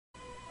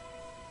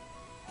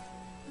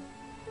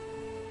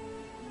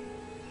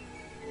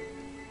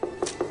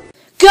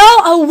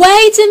Not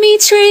away,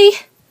 Dimitri!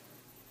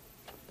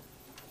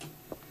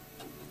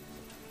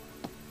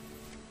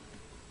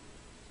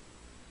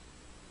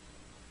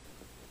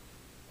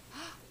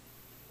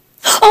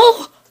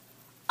 Oh!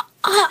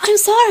 I'm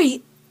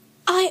sorry.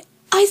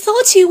 I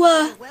thought you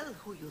were... Well,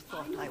 who you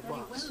thought I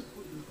was.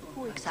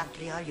 Who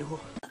exactly are you?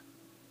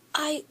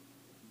 I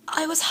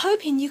was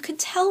hoping you could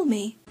tell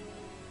me.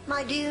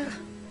 My dear,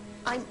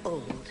 I'm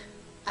old,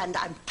 and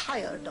I'm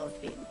tired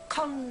of being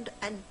conned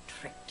and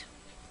tricked.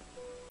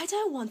 I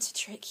don't want to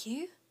trick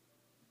you.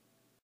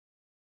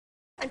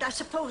 And I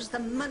suppose the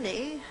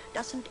money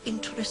doesn't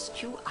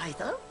interest you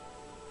either?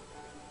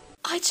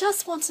 I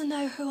just want to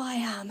know who I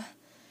am.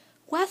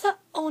 Whether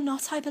or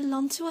not I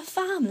belong to a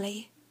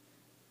family.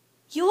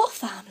 Your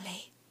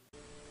family.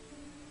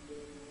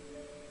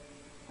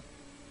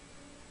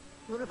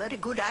 You're a very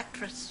good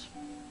actress.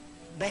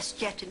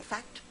 Best yet, in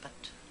fact,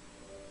 but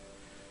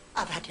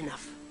I've had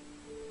enough.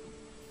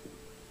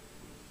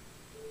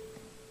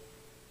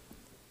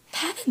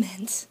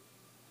 Peppermint?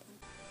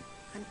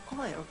 An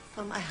oil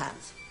for my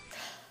hands.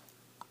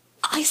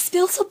 I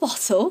spilt a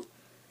bottle.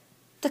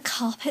 The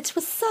carpet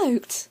was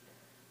soaked.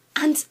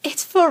 And it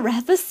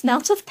forever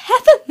smelt of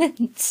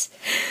peppermint.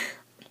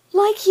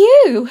 Like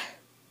you.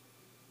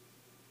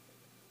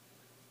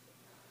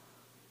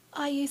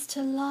 I used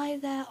to lie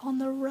there on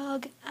the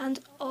rug and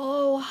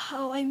oh,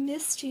 how I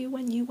missed you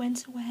when you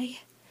went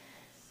away.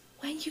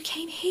 When you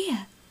came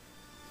here,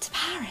 to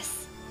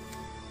Paris.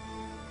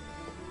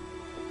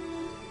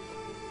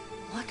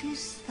 What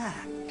is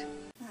that?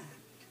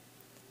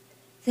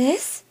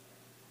 This?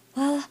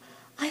 Well,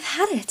 I've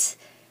had it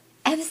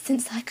ever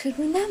since I could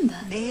remember.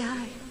 May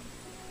I?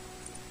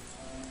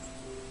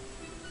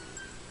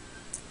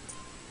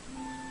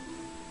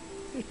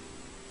 It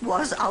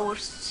was our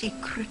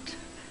secret.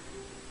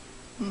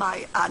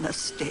 My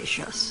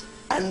Anastasia's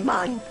and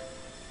mine.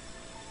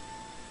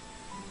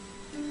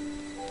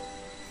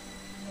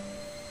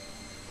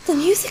 The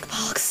music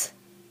box.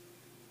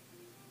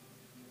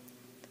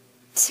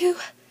 To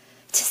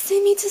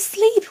sing me to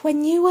sleep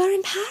when you were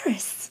in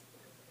Paris.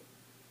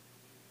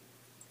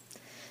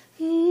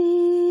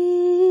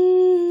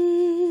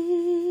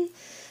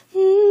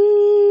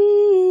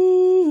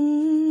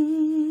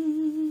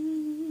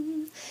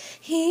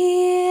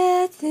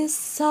 Hear this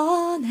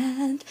song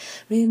and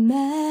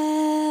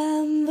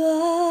remember,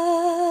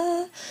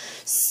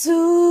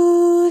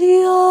 soon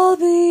you'll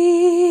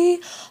be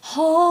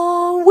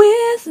home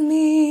with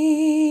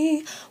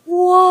me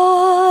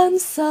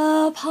once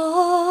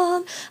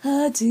upon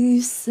a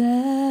December.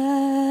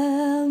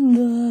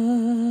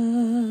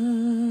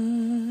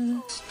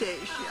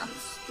 Anastasia.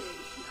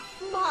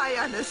 My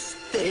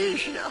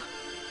Anastasia.